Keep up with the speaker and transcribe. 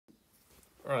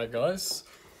Alright guys,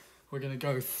 we're going to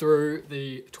go through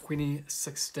the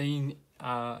 2016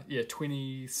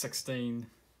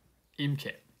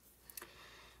 Mcat.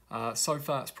 So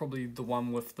far it's probably the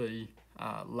one with the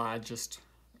largest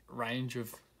range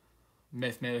of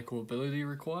mathematical ability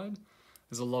required.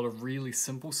 There's a lot of really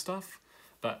simple stuff,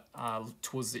 but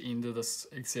towards the end of this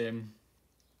exam,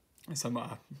 some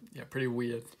pretty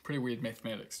weird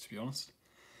mathematics, to be honest.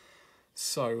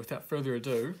 So without further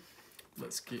ado,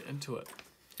 let's get into it.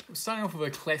 We're starting off with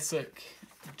a classic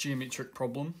geometric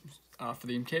problem for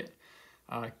the Mcat.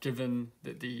 Given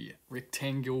that the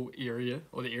rectangle area,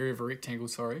 or the area of a rectangle,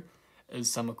 sorry,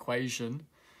 is some equation,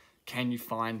 can you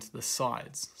find the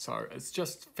sides? So it's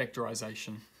just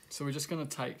factorization. So we're just going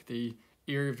to take the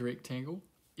area of the rectangle,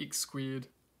 x squared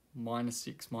minus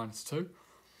x minus 2,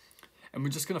 and we're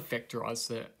just going to factorize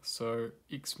that. So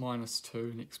x minus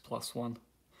 2 and x plus 1.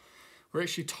 We're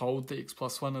actually told that x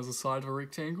plus 1 is the side of a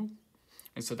rectangle,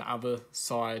 and so the other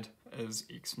side is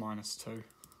x minus 2.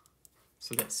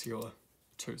 So that's your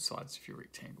two sides of your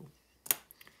rectangle.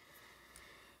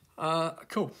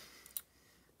 Cool.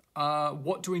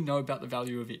 What do we know about the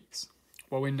value of x?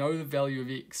 Well, we know the value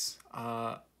of x,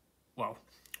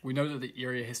 we know that the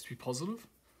area has to be positive.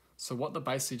 So what they're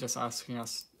basically just asking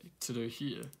us to do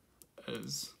here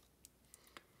is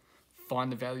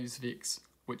find the values of x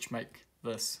which make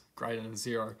this greater than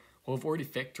 0. Well, I've already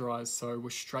factorized, so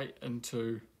we're straight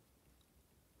into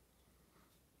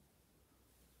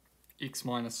x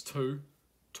minus 2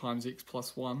 times x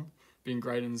plus 1 being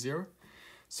greater than 0.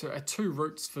 So our two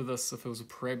roots for this, if it was a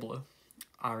parabola,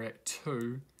 are at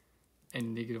 2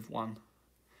 and negative 1.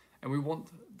 And we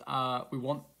want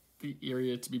the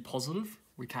area to be positive.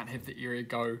 We can't have the area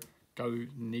go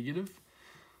negative.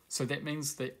 So that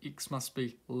means that x must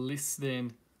be less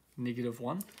than negative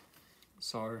 1.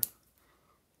 So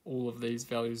all of these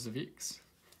values of x,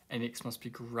 and x must be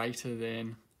greater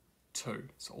than 2.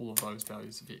 So all of those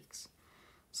values of x.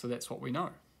 So that's what we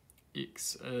know.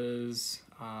 X is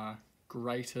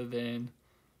greater than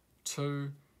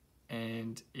 2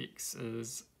 and x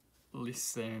is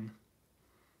less than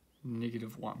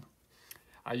negative 1.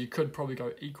 You could probably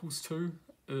go equals 2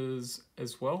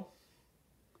 as well.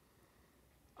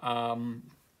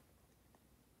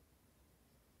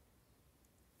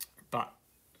 But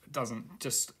it doesn't,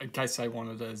 just in case they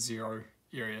wanted a 0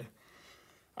 area.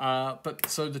 But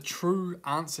so the true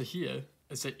answer here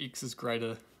is that x is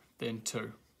greater than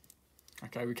 2.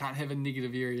 Okay, we can't have a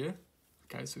negative area.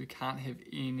 Okay, so we can't have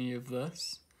any of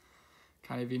this.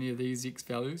 Can't have any of these x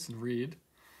values in red.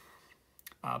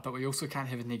 But we also can't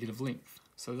have a negative length.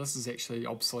 So this is actually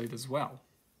obsolete as well.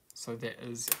 So that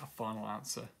is our final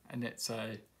answer. And that's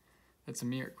a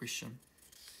merit question.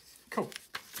 Cool.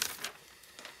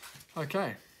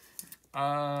 Okay.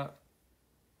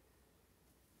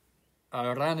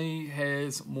 Rani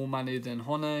has more money than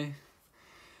Hone.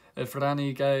 If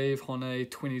Rani gave Hone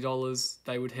 $20,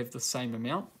 they would have the same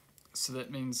amount. So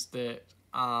that means that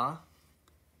R,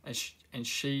 and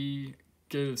she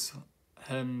gives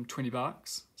him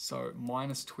 $20, so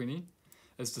minus 20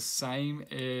 is the same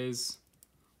as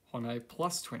Hone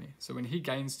plus 20. So when he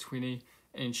gains 20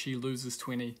 and she loses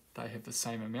 20, they have the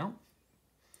same amount.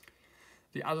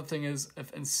 The other thing is,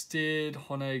 if instead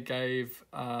Hone gave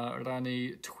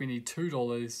Rani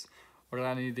 $22,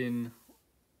 Rani then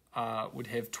would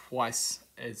have twice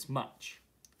as much.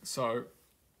 So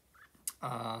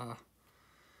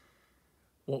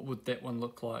what would that one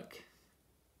look like?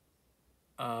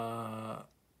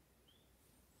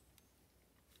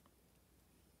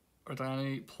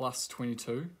 Rani plus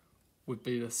 22 would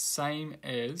be the same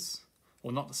as,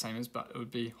 well, not the same as, but it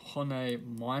would be Hone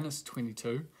minus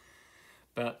 22,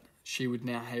 but she would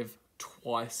now have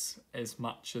twice as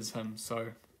much as him.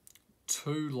 So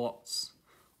 2 lots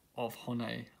of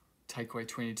Hone take away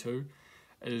 22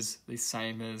 is the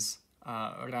same as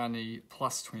Rani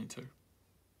plus 22.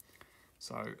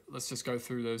 So let's just go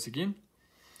through those again.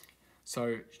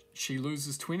 So she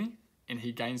loses 20 and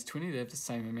he gains 20, they have the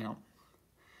same amount.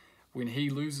 When he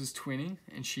loses 20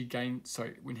 and she gains,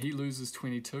 when he loses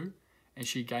 22 and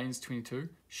she gains 22,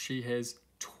 she has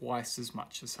twice as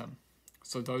much as him.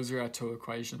 So those are our two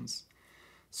equations.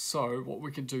 So what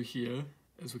we can do here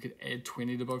is we could add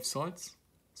 20 to both sides.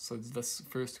 So this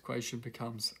first equation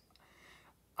becomes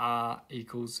R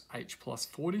equals H plus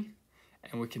 40,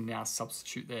 and we can now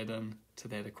substitute that in to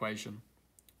that equation.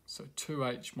 So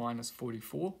 2H minus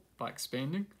 44 by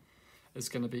expanding is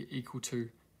going to be equal to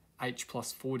H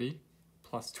plus 40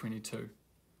 plus 22.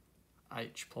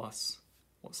 H plus,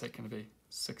 what's that going to be?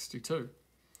 62.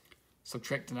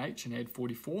 Subtract an H and add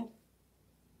 44.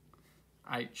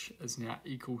 H is now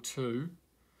equal to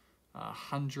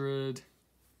 100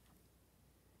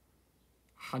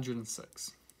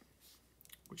 106,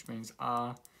 which means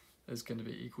R is going to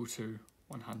be equal to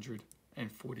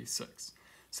 146.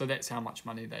 So that's how much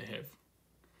money they have.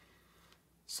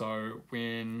 So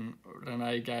when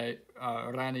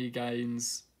Rani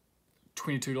gains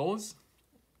 $22,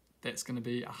 that's going to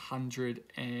be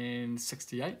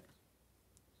 168.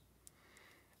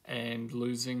 And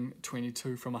losing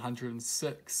 22 from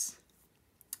 106,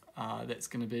 that's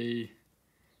going to be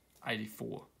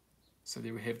 84. So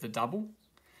there we have the double.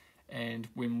 And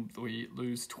when we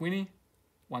lose 20,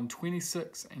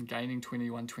 126, and gaining 20,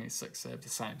 126, they have the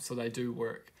same. So they do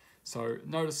work. So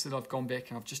notice that I've gone back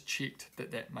and I've just checked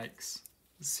that that makes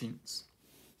sense.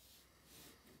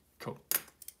 Cool.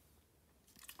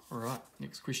 All right,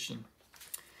 next question.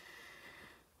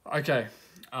 Okay,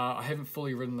 I haven't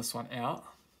fully written this one out,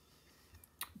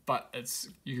 but it's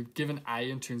you're given A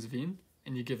in terms of n,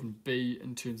 and you're given B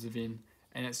in terms of n,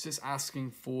 and it's just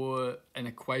asking for an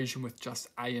equation with just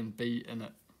A and B in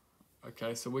it.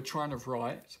 Okay, so we're trying to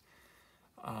write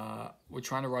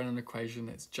an equation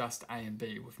that's just A and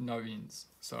B with no n's.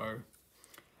 So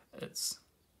it's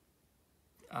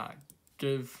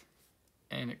give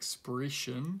an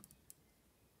expression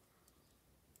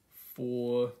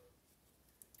for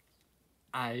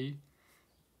A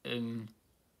in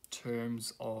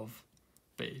terms of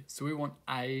B. So we want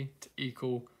A to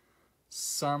equal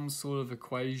some sort of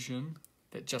equation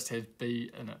that just has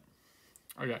B in it.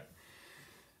 Okay.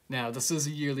 Now, this is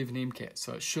a Year 11 Mcat,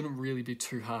 so it shouldn't really be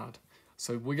too hard.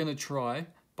 So we're going to try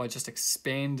by just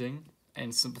expanding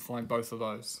and simplifying both of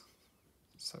those.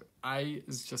 So A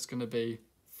is just going to be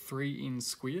 3n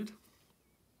squared.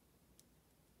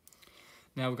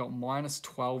 Now we've got minus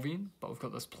 12n, but we've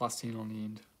got this plus n on the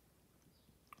end.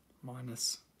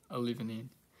 Minus 11n.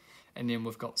 And then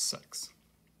we've got 6.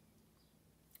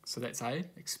 So that's A,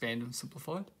 expanded and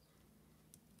simplified.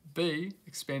 B,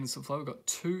 expanded and simplified, we've got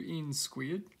 2n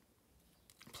squared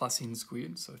plus n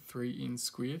squared, so 3n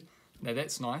squared. Now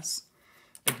that's nice.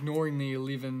 Ignoring the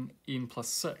 11n plus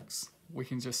 6, we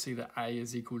can just see that A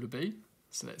is equal to B.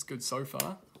 So that's good so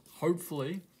far.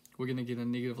 Hopefully, we're going to get a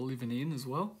negative 11n as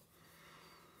well.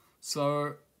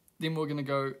 So then we're going to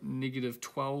go negative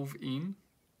 12n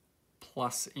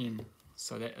plus n.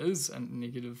 So that is a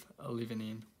negative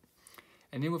 11n.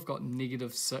 And then we've got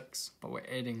negative 6, but we're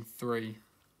adding 3.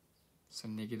 So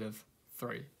negative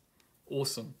 3.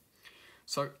 Awesome.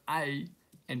 So A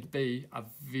and B are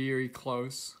very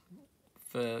close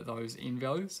for those n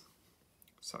values.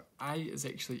 So A is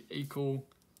actually equal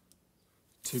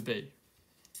to B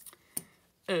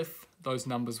if those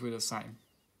numbers were the same.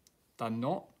 They're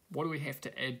not. What do we have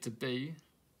to add to B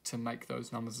to make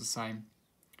those numbers the same?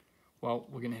 Well,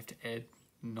 we're going to have to add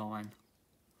 9.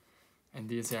 And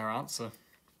there's our answer.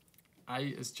 A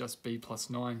is just B plus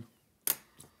 9.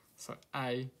 So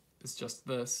A is just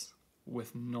this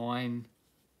with 9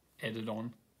 added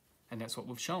on. And that's what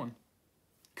we've shown.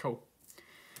 Cool.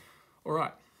 All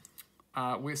right.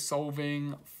 We're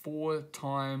solving 4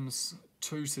 times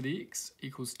 2 to the x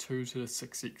equals 2 to the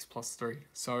 6x plus 3.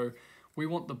 So we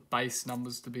want the base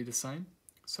numbers to be the same.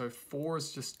 So 4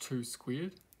 is just 2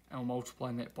 squared, and we're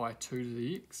multiplying that by 2 to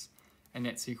the x, and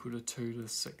that's equal to 2 to the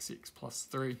 6x plus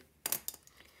 3.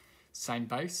 Same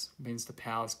base means the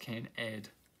powers can add.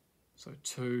 So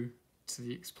 2 to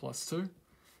the x plus 2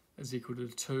 is equal to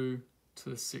 2 to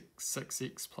the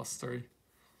 6x plus 3.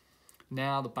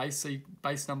 Now the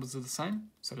base numbers are the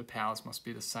same, so the powers must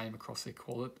be the same across that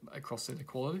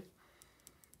equality.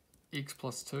 X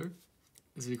plus 2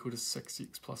 is equal to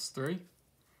 6x plus 3.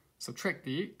 Subtract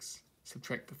the x,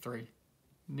 subtract the 3.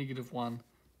 Negative 1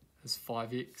 is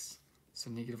 5x, so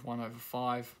negative 1 over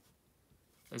 5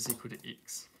 is equal to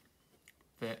x.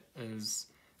 That is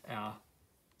our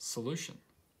solution.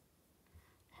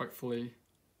 Hopefully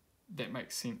that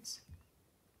makes sense.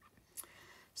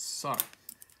 So,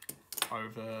 over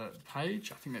the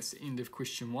page, I think that's the end of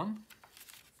question 1.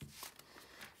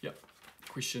 Yep,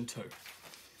 question 2.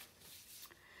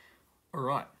 All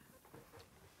right,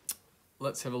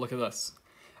 let's have a look at this.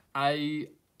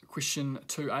 Question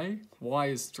 2a, y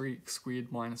is 3x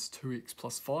squared minus 2x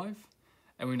plus 5,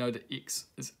 and we know that x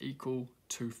is equal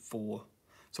to 4.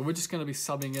 So we're just going to be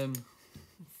subbing in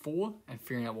 4 and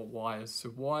figuring out what y is.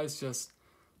 So y is just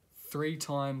 3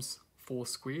 times 4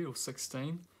 squared, or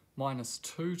 16, minus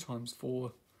 2 times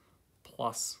 4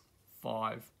 plus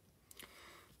 5.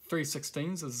 3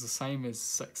 16ths is the same as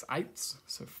 6 eighths,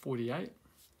 so 48.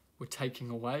 We're taking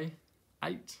away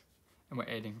 8, and we're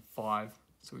adding 5.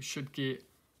 So we should get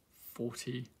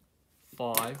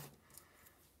 45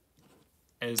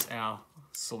 as our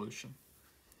solution.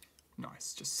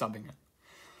 Nice, just subbing it.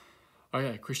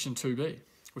 Okay, question 2b.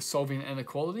 We're solving an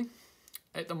inequality.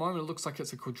 at the moment it looks like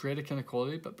it's a quadratic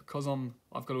inequality, but because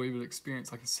I've got a wee bit of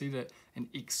experience, I can see that an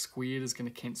x squared is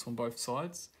going to cancel on both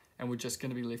sides, and we're just going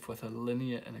to be left with a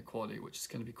linear inequality, which is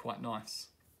going to be quite nice.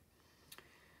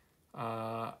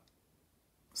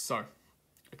 So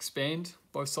expand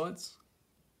both sides.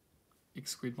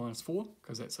 X squared minus 4,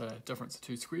 because that's a difference of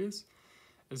two squares,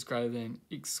 is greater than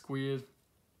x squared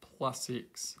plus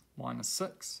x minus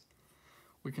 6.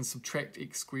 We can subtract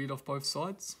x squared off both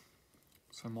sides.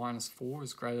 So minus 4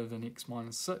 is greater than x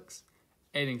minus 6.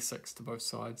 Adding 6 to both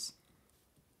sides,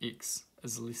 x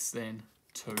is less than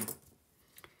 2.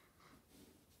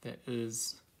 That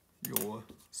is your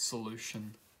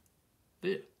solution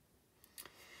there.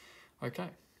 Okay.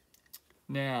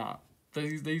 Now,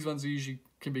 these ones usually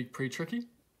can be pretty tricky.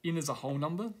 N is a whole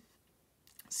number.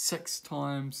 6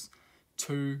 times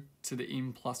 2 to the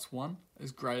n plus 1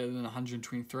 is greater than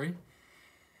 123. Now,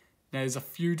 there's a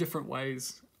few different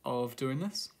ways of doing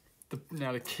this.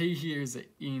 Now, the key here is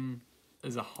that n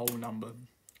is a whole number.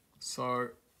 So,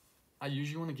 I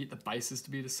usually want to get the bases to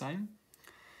be the same,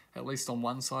 at least on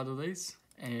one side of these.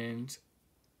 And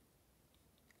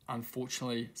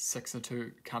unfortunately, 6 and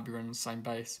 2 can't be written on the same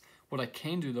base. What I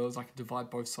can do though is I can divide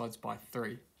both sides by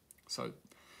 3. So I'll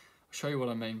show you what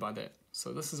I mean by that.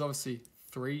 So this is obviously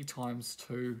 3 times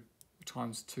 2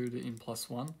 times 2 to n plus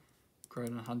 1 greater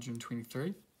than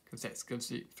 123, because that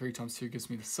gives you 3 times 2 gives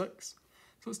me the 6.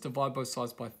 So let's divide both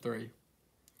sides by 3.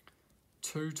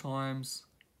 2 times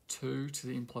 2 to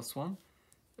the n plus 1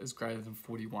 is greater than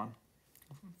 41.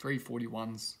 3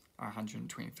 41s are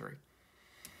 123.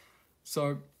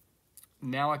 So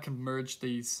now I can merge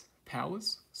these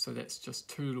powers, so that's just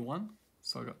 2 to 1.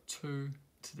 So I got 2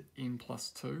 to the n plus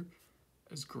 2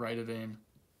 is greater than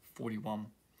 41.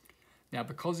 Now,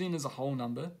 because n is a whole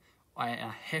number, I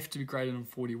have to be greater than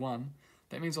 41.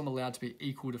 That means I'm allowed to be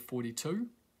equal to 42,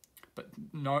 but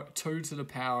no, 2 to the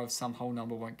power of some whole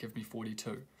number won't give me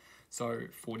 42. So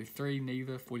 43,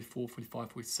 neither, 44,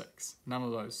 45, 46, none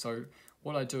of those. So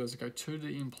what I do is I go 2 to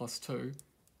the n plus 2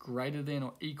 greater than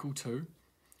or equal to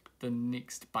the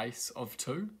next base of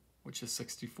 2, which is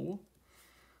 64.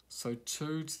 So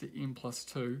 2 to the n plus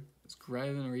 2 is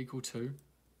greater than or equal to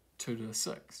 2 to the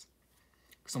 6.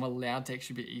 Because I'm allowed to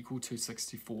actually be equal to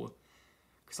 64.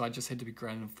 Because I just had to be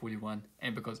greater than 41.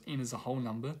 And because n is a whole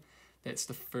number, that's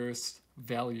the first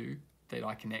value that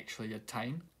I can actually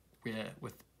attain, where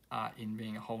with n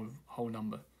being a whole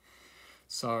number.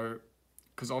 So,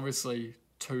 because obviously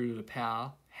 2 to the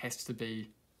power has to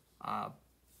be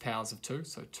powers of 2.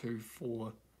 So 2,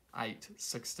 4, 8,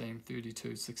 16,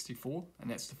 32, 64.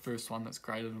 And that's the first one that's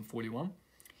greater than 41.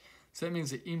 So that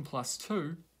means that n plus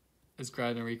 2 is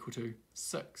greater than or equal to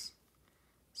 6.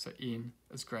 So n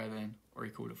is greater than or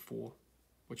equal to 4,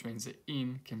 which means that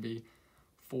n can be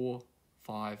 4,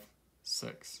 5,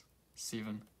 6,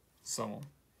 7, so on.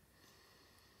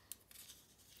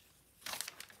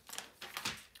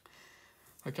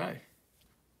 Okay,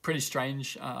 pretty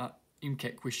strange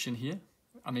Mcat question here.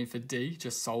 I mean, for D,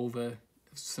 just solve a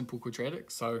simple quadratic,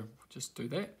 so just do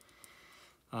that.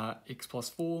 X plus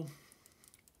 4,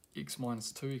 x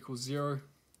minus 2 equals 0,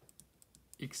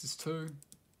 x is 2,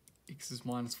 x is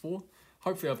minus 4.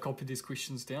 Hopefully I've copied these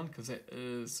questions down, because that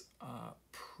is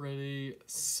pretty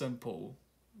simple,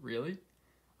 really.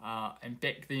 And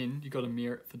back then, you got a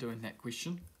merit for doing that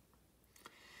question.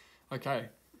 Okay,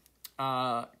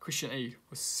 question E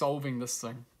was solving this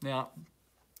thing. Now,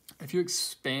 if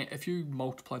you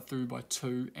multiply through by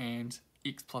 2 and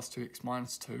x plus 2, x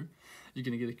minus 2, you're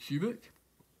going to get a cubic,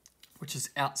 which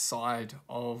is outside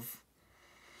of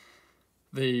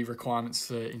the requirements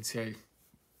for NCA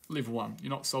level 1. You're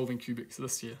not solving cubics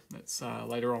this year. That's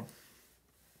later on.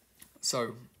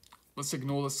 So let's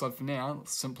ignore this side for now.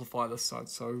 Let's simplify this side.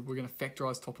 So we're going to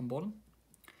factorize top and bottom.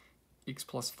 X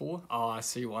plus 4. Oh, I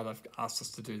see why they've asked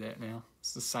us to do that now.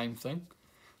 It's the same thing.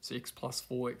 So x plus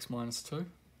 4, x minus 2.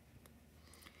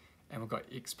 And we've got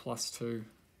x plus 2,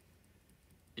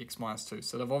 x minus 2.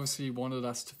 So they've obviously wanted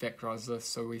us to factorize this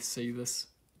so we see this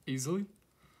easily.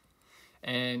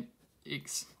 And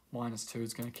x minus 2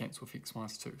 is going to cancel with x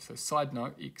minus 2. So side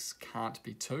note, x can't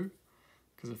be 2,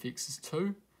 because if x is 2,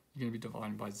 you're going to be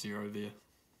dividing by 0 there.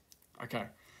 Okay,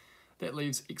 that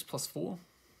leaves x plus 4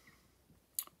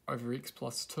 over x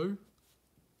plus 2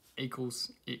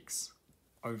 equals x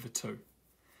over 2.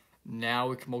 Now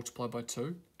we can multiply by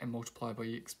 2 and multiply by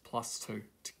x plus 2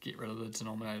 to get rid of the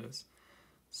denominators.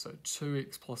 So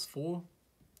 2x plus 4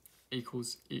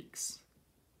 equals x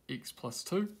plus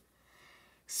 2.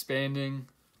 Expanding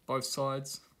both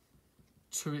sides,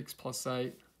 2x plus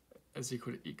 8 is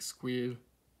equal to x squared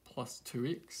plus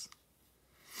 2x.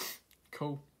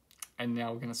 Cool. and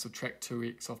now we're going to subtract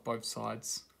 2x off both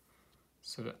sides.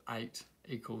 So that 8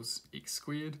 equals x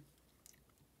squared.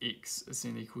 X is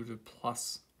then equal to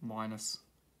plus minus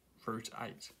root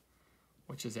 8,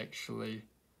 which is actually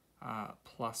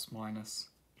plus minus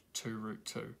 2 root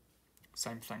 2.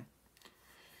 Same thing.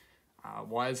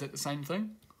 Why is it the same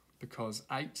thing? Because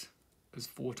 8 is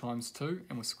 4 times 2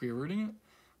 and we're square rooting it.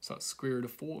 So it's square root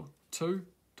of 2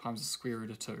 times the square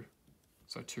root of 2.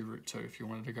 So 2 root 2 if you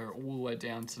wanted to go all the way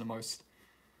down to the most,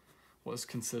 what is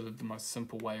considered the most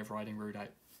simple way of writing root 8.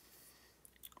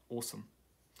 Awesome.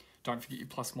 Don't forget your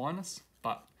plus minus,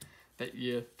 but that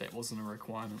year that wasn't a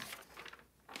requirement.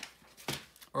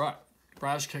 Alright,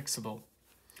 Raj kicks the ball.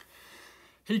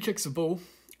 He kicks the ball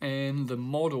and the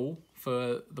model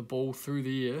for the ball through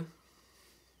the air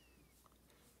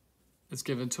is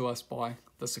given to us by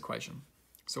this equation.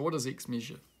 So what does x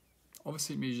measure?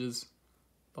 Obviously it measures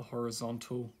the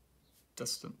horizontal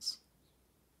distance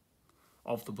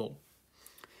of the ball.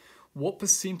 What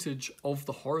percentage of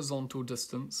the horizontal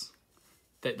distance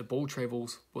that the ball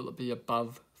travels will it be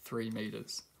above 3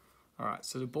 meters? Alright,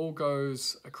 so the ball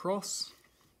goes across,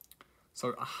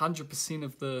 so 100%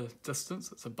 of the distance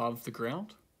that's above the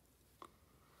ground.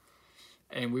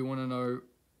 And we want to know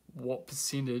what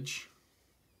percentage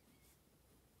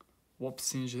of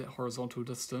that horizontal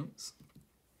distance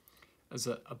is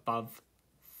it above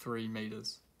 3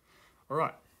 meters.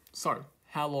 Alright, so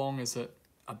how long is it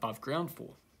above ground for?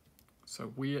 So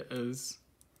where is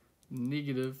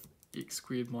negative x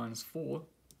squared minus 4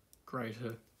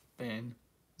 greater than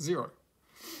 0?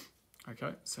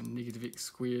 Okay, so negative x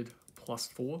squared plus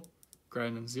 4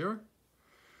 greater than 0.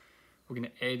 We're going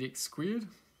to add x squared.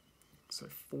 So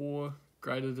 4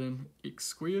 greater than x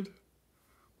squared.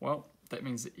 Well, that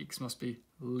means that x must be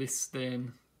less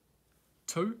than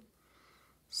 2.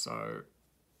 So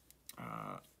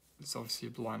there's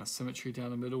obviously a line of symmetry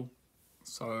down the middle.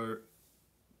 So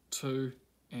 2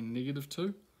 and negative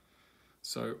 2.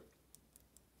 So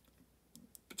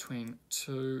between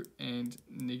 2 and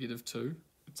negative 2,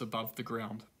 it's above the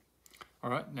ground.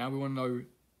 Alright, now we want to know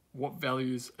what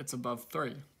values it's above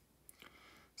 3.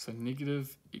 So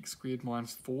negative x squared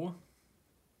minus 4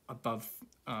 above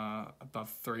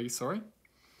 3, sorry.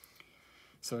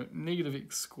 So negative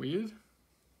x squared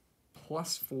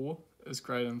plus 4 is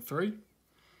greater than 3.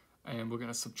 And we're going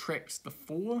to subtract the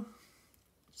 4.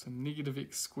 So negative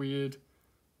x squared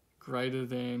greater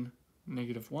than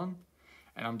negative 1.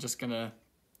 And I'm just going to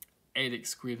add x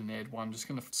squared and add 1. I'm just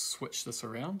going to switch this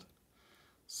around.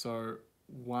 So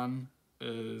 1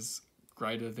 is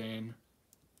greater than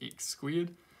x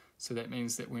squared. So that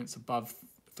means that when it's above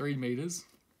 3 meters,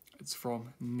 it's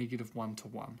from negative 1 to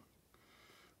 1.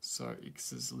 So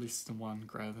x is less than 1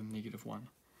 greater than negative 1.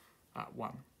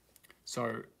 1.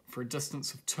 So for a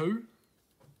distance of 2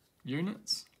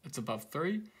 units, it's above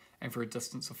 3. And for a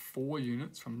distance of 4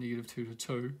 units, from negative 2 to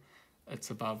 2, it's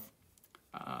above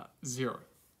 0.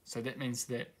 So that means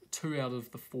that 2 out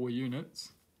of the 4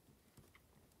 units,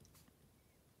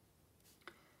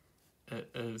 it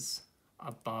is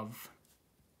above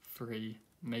 3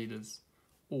 meters,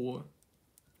 or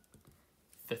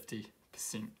 50%.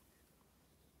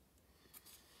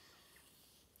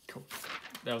 Cool.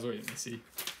 That was already messy.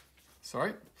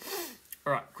 Sorry.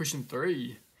 Alright, question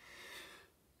 3.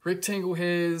 Rectangle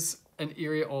has an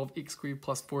area of x squared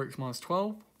plus 4x minus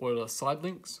 12. What are the side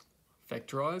lengths?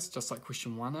 Factorise, just like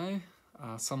question 1a.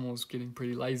 Someone was getting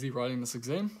pretty lazy writing this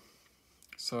exam.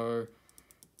 So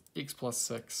x plus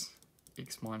 6,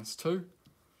 x minus 2.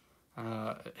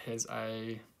 It has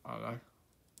a, I don't know,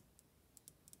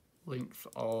 length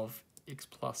of x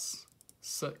plus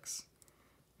 6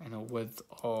 and a width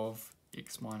of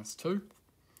x minus 2.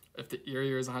 If the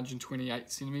area is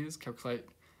 128 centimeters, calculate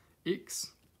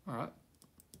x. Alright,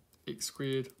 x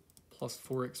squared plus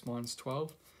 4x minus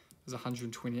 12 is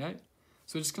 128.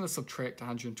 So we're just going to subtract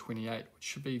 128, which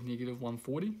should be negative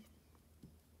 140.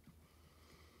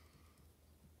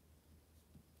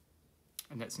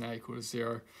 And that's now equal to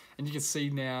 0. And you can see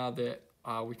now that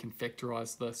we can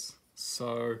factorise this.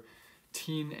 So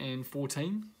 10 and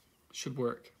 14 should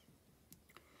work.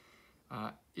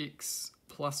 X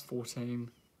plus 14,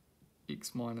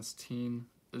 x minus 10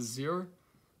 is 0.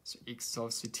 So x is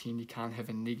obviously 10. You can't have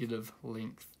a negative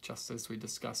length, just as we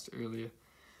discussed earlier.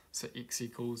 So x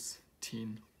equals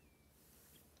 10.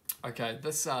 Okay,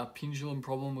 this pendulum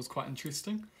problem was quite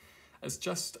interesting. It's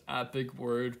just a big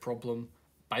word problem,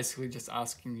 basically just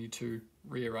asking you to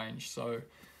rearrange. So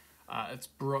it's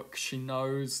Brooke. She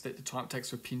knows that the time it takes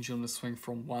for a pendulum to swing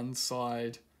from one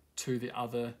side to the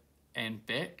other and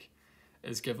back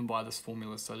is given by this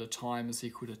formula. So the time is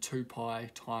equal to 2 pi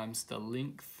times the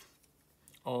length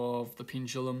of the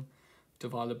pendulum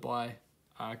divided by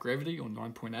gravity, or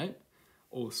 9.8,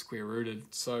 all square rooted.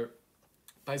 So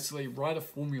basically write a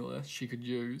formula she could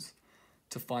use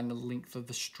to find the length of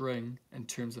the string in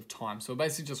terms of time. So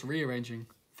basically just rearranging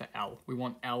for L. We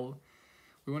want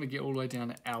to get all the way down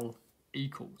to L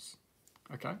equals.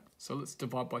 Okay, so let's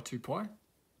divide by 2 pi.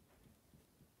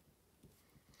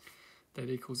 That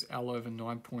equals L over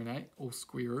 9.8, all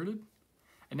square rooted.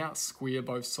 And now square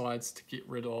both sides to get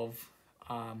rid of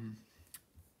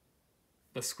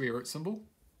the square root symbol.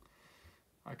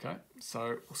 Okay,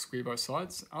 so we'll square both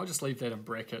sides. I'll just leave that in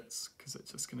brackets because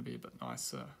it's just going to be a bit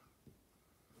nicer.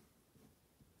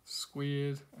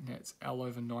 Squared, and that's L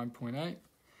over 9.8.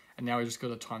 And now we just got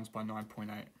to times by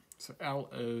 9.8. So L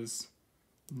is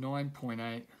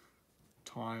 9.8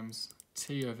 times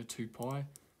T over 2 pi,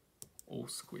 all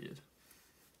squared.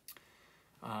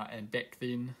 And back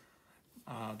then,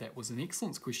 that was an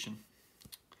excellence question.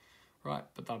 Right,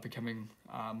 but they're becoming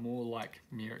more like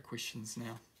merit questions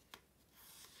now.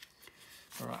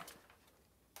 All right.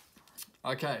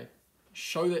 Okay,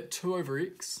 show that 2 over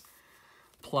x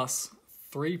plus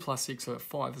 3 plus x over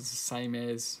 5 is the same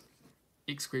as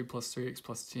x squared plus 3x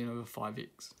plus 10 over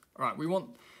 5x. All right, we want,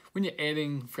 when you're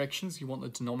adding fractions, you want the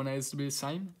denominators to be the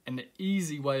same, and the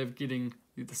easy way of getting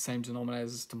the same denominators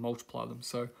is to multiply them.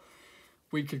 So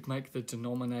we could make the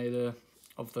denominator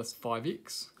of this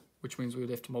 5x, which means we would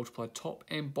have to multiply top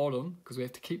and bottom, because we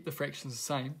have to keep the fractions the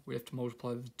same. We have to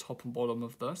multiply the top and bottom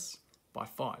of this by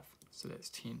 5. So that's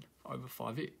 10 over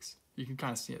 5x. You can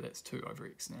kind of see it, that's 2 over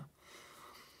x now.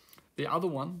 The other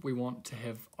one we want to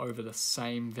have over the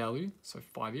same value, so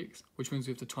 5x, which means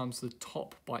we have to times the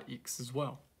top by x as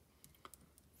well.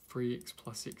 3x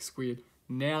plus x squared.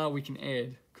 Now we can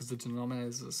add, because the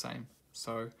denominators are the same.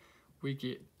 So we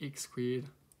get x squared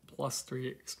plus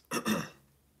 3x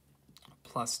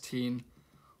plus 10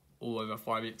 all over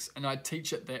 5x. And I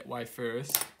teach it that way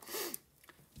first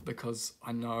because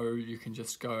I know you can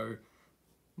just go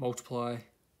multiply,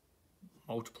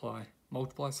 multiply,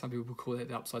 multiply. Some people call that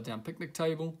the upside down picnic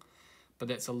table, but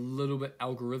that's a little bit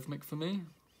algorithmic for me.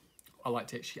 I like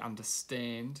to actually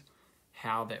understand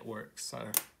how that works. So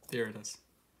there it is.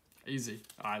 Easy.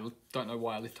 I don't know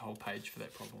why I left a whole page for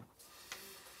that problem.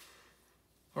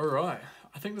 All right,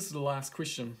 I think this is the last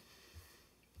question.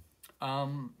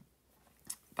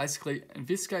 Basically,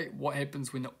 investigate what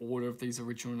happens when the order of these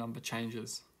original number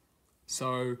changes.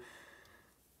 So,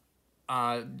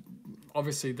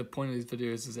 obviously the point of these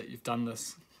videos is that you've done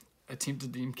this,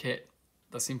 attempted the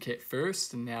Mcat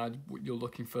first, and now you're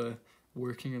looking for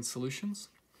working and solutions.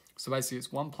 So basically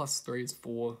it's 1 plus 3 is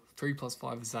 4, 3 plus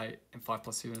 5 is 8, and 5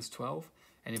 plus 7 is 12.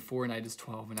 And then 4 and 8 is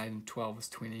 12, and 8 and 12 is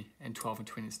 20, and 12 and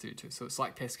 20 is 32. So it's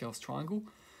like Pascal's triangle,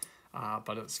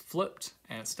 but it's flipped,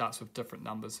 and it starts with different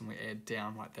numbers, and we add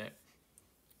down like that.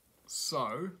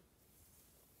 So,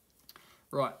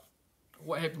 right,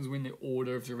 what happens when the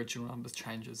order of the original numbers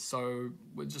changes? So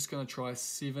we're just going to try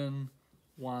 7,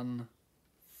 1,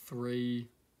 3,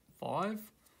 5,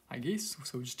 I guess.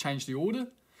 So we just change the order.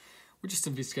 We're just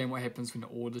investigating what happens when the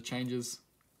order changes.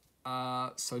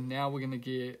 So now we're going to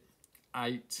get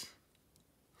 8,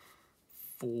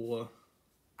 4,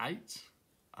 8,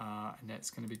 and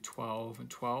that's going to be 12 and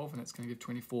 12, and that's going to give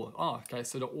 24. Oh, okay,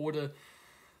 so the order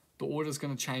is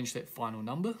going to change that final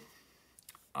number,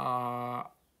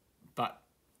 but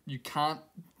you can't,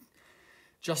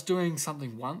 just doing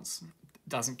something once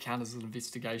doesn't count as an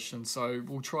investigation, so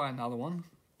we'll try another one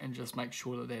and just make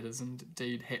sure that that is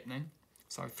indeed happening.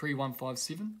 So 3, 1, 5,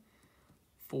 7,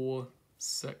 4,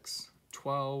 6,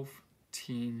 12,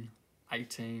 10,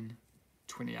 18,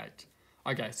 28.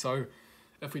 Okay, so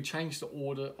if we change the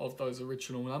order of those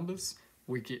original numbers,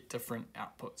 we get different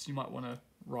outputs. You might want to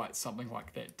write something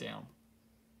like that down.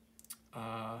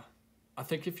 I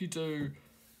think if you do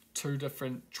 2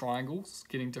 different triangles,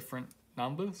 getting different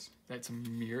numbers, that's a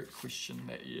merit question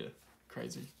that year.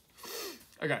 Crazy.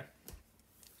 Okay.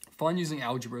 Find using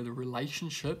algebra the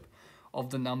relationship of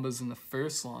the numbers in the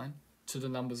first line to the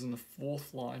numbers in the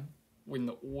fourth line when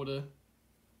the order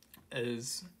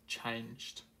is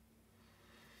changed.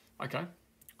 Okay,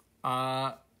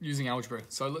 using algebra.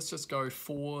 So let's just go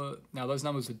for, now those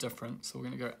numbers are different, so we're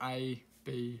going to go A,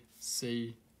 B,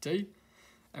 C, D,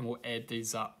 and we'll add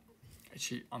these up.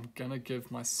 Actually, I'm going to give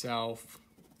myself,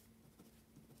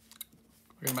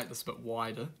 I'm going to make this a bit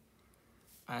wider.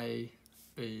 A,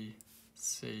 B,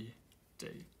 C, D.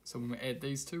 So when we add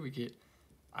these two, we get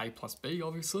A plus B,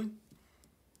 obviously,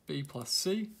 B plus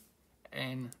C,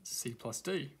 and C plus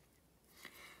D.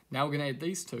 Now we're going to add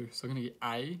these two. So I'm going to get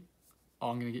A,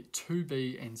 I'm going to get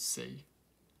 2B and C.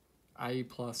 A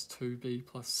plus 2B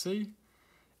plus C,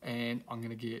 and I'm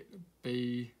going to get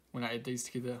B, when I add these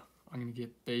together, I'm going to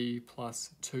get B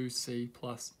plus 2C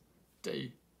plus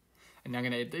D. And now I'm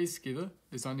going to add these together.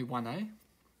 There's only one A.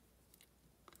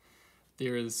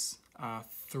 There is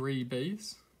 3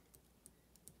 B's.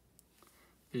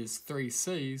 There's 3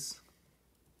 C's.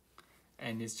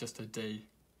 And there's just a D.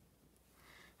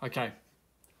 Okay.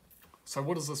 So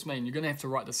what does this mean? You're going to have to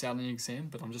write this out in the exam,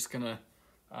 but I'm just going to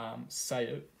say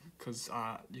it because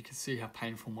you can see how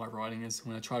painful my writing is.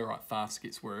 When I try to write fast, it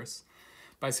gets worse.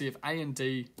 Basically, if A and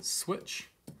D switch,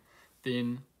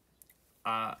 then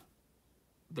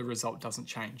the result doesn't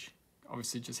change.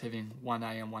 Obviously, just having one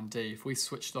A and one D. If we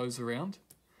switch those around,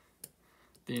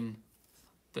 then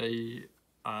the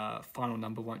final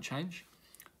number won't change.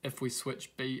 If we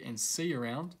switch B and C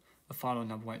around, the final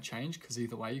number won't change because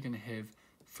either way, you're going to have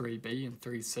 3B and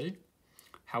 3C.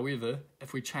 However,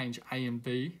 if we change A and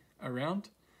B around,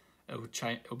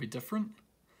 it'll be different.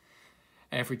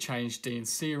 And if we change D and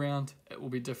C around, it will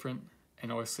be different.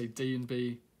 And obviously D and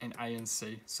B and A and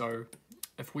C. So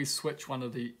if we switch one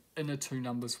of the inner two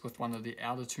numbers with one of the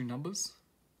outer two numbers,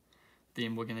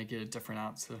 then we're going to get a different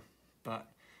answer. But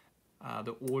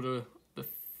the order,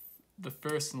 the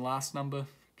first and last number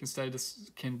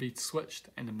can be switched,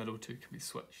 and the middle two can be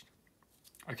switched.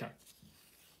 Okay,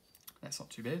 that's not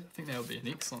too bad. I think that would be an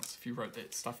excellence if you wrote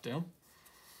that stuff down.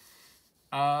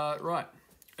 Right.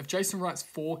 If Jason writes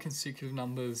 4 consecutive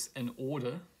numbers in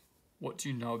order, what do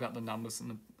you know about the numbers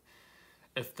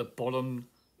if the bottom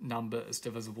number is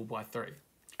divisible by 3?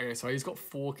 Okay, so he's got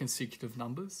 4 consecutive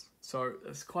numbers. So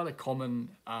it's quite a common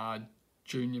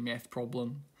junior math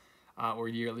problem or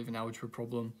year 11 algebra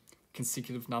problem.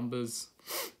 Consecutive numbers,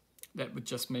 that would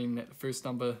just mean that the first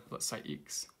number, let's say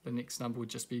x, the next number would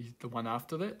just be the one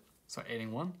after that, so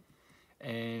adding 1.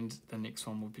 And the next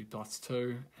one would be plus 2,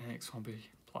 and the next one would be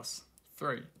plus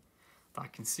 3. They're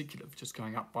consecutive, just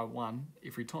going up by 1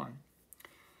 every time.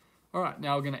 All right,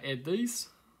 now we're going to add these.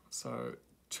 So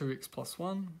 2x plus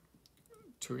 1,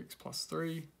 2x plus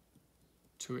 3,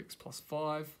 2x plus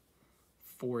 5,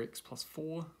 4x plus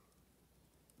 4,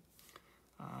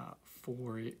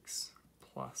 4x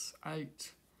plus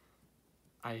 8,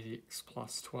 8x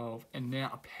plus 12. And now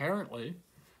apparently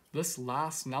this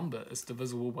last number is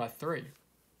divisible by 3.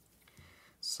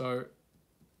 So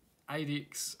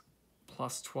 8x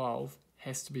plus 12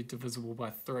 has to be divisible by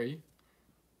 3,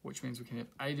 which means we can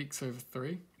have 8x over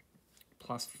 3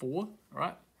 plus 4,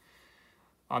 right?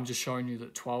 I'm just showing you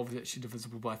that 12 is actually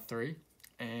divisible by 3,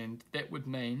 and that would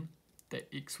mean that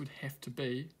x would have to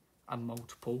be a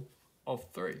multiple of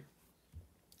 3,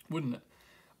 wouldn't it?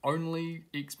 Only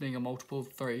x being a multiple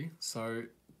of 3, so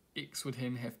x would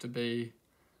then have to be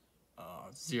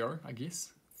 0, I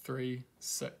guess. 3,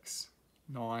 6,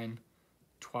 9,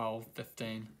 12,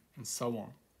 15, and so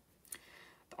on.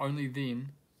 Only then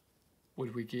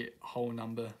would we get whole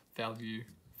number value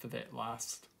for that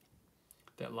last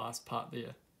part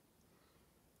there.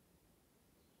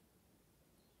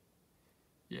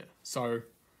 Yeah, so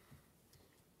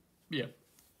yeah.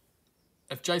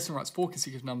 If Jason writes 4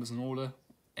 consecutive numbers in order,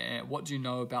 what do you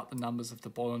know about the numbers if the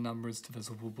bottom number is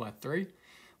divisible by 3?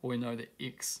 Well, we know that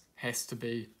x has to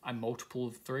be a multiple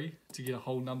of 3 to get a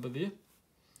whole number there.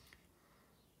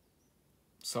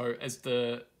 So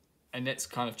and that's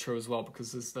kind of true as well,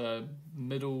 because as the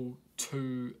middle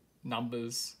two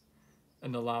numbers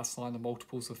in the last line are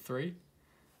multiples of 3,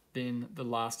 then the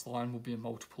last line will be a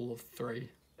multiple of 3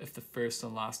 if the first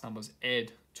and last numbers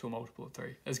add to a multiple of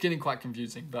 3. It's getting quite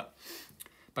confusing, but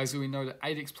basically we know that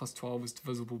 8x plus 12 is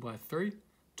divisible by 3.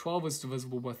 12 is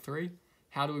divisible by 3.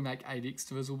 How do we make 8x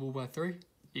divisible by 3?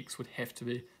 X would have to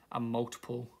be a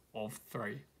multiple of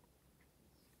 3.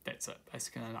 That's it,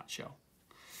 basically in a nutshell.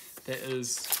 That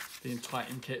is the entire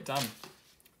Mcat done.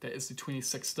 That is the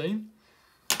 2016.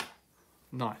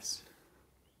 Nice.